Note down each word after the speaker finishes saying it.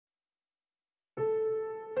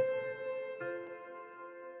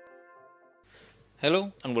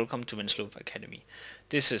Hello and welcome to Vinsloev Academy.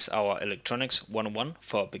 This is our Electronics 101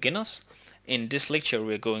 for beginners. In this lecture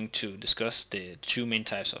we are going to discuss the two main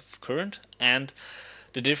types of current and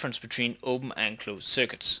the difference between open and closed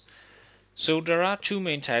circuits. So there are two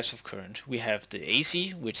main types of current. We have the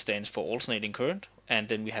AC, which stands for alternating current, and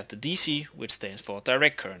then we have the DC, which stands for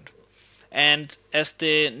direct current. And as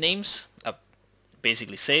the names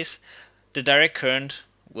basically says, the direct current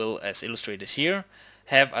will, as illustrated here,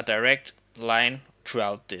 have a direct line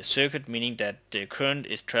throughout the circuit, meaning that the current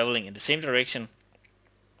is traveling in the same direction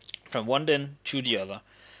from one end to the other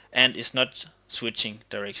and is not switching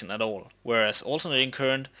direction at all, whereas alternating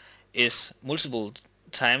current is multiple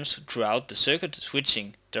times throughout the circuit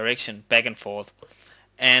switching direction back and forth.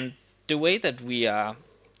 And the way that we are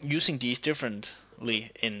using these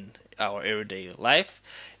differently in our everyday life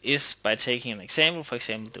is by taking an example, for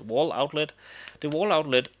example the wall outlet. The wall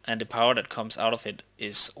outlet and the power that comes out of it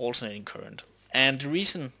is alternating current. And the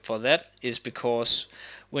reason for that is because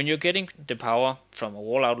when you're getting the power from a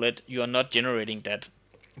wall outlet, you are not generating that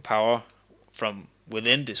power from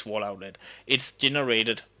within this wall outlet. It's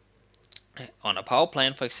generated on a power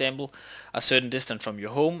plant, for example, a certain distance from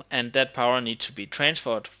your home, and that power needs to be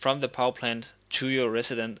transferred from the power plant to your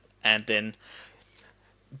resident and then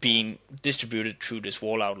being distributed through this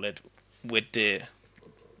wall outlet with the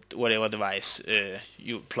whatever device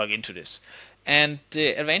you plug into this. And the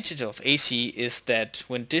advantage of AC is that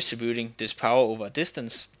when distributing this power over a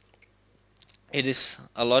distance, it is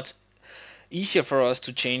a lot easier for us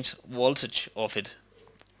to change voltage of it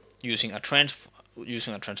using a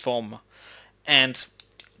transformer. And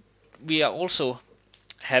we are also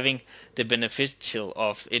having the beneficial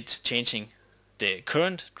of it changing the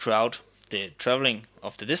current throughout the traveling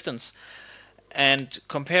of the distance, and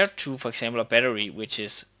compared to, for example, a battery which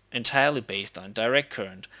is entirely based on direct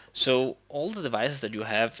current. So all the devices that you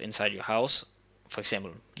have inside your house, for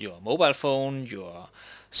example your mobile phone, your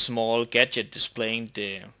small gadget displaying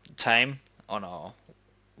the time on a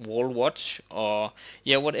wall watch, or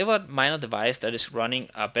whatever minor device that is running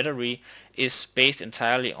a battery, is based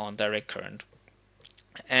entirely on direct current.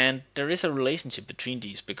 And there is a relationship between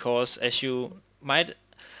these because, as you might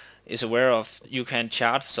is aware of, you can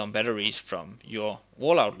charge some batteries from your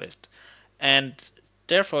wall outlet, and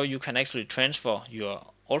therefore you can actually transfer your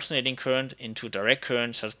alternating current into direct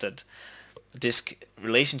current such that this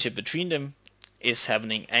relationship between them is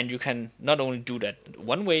happening. And you can not only do that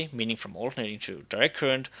one way, meaning from alternating to direct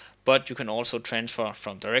current, but you can also transfer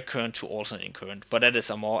from direct current to alternating current. But that is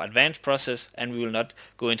a more advanced process and we will not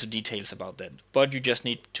go into details about that. But you just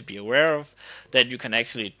need to be aware of that you can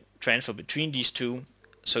actually transfer between these two,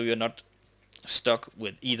 so you're not stuck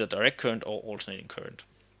with either direct current or alternating current.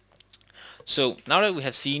 So now that we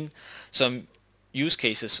have seen some use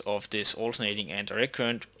cases of this alternating and direct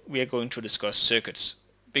current, we are going to discuss circuits,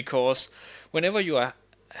 because whenever you are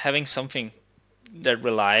having something that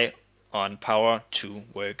rely on power to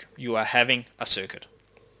work, you are having a circuit.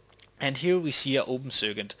 And here we see an open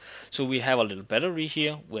circuit. So we have a little battery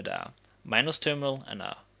here with a minus terminal and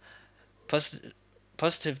a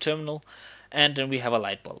positive terminal, and then we have a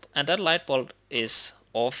light bulb, and that light bulb is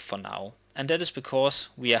off for now, and that is because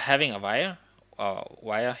we are having a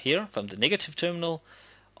wire here from the negative terminal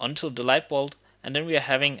onto the light bulb, and then we are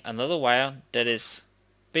having another wire that is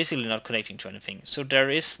basically not connecting to anything. So there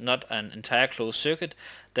is not an entire closed circuit.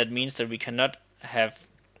 That means that we cannot have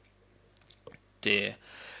the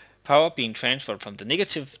power being transferred from the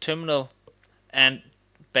negative terminal and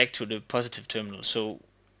back to the positive terminal. So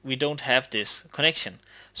we don't have this connection.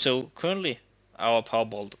 So currently our power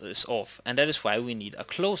bulb is off, and that is why we need a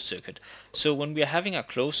closed circuit. So when we are having a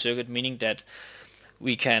closed circuit, meaning that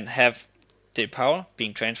we can have the power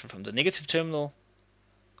being transferred from the negative terminal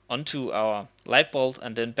onto our light bulb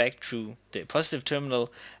and then back through the positive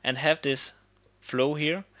terminal and have this flow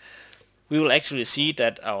here, we will actually see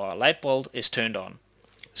that our light bulb is turned on.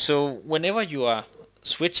 So whenever you are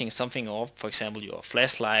switching something off, for example your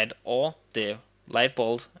flashlight or the light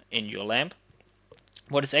bulb in your lamp,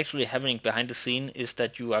 what is actually happening behind the scene is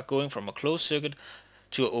that you are going from a closed circuit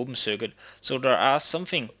to an open circuit. So there are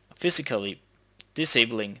something physically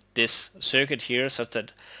disabling this circuit here such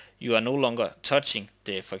that you are no longer touching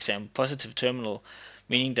the, for example, positive terminal,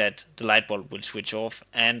 meaning that the light bulb will switch off,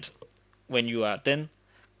 and when you are then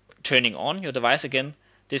turning on your device again,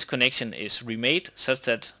 this connection is remade such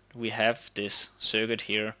that we have this circuit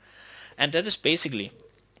here. And that is basically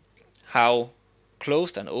how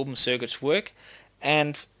closed and open circuits work,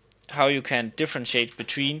 and how you can differentiate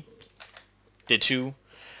between the two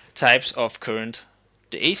types of current,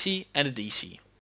 the AC and the DC.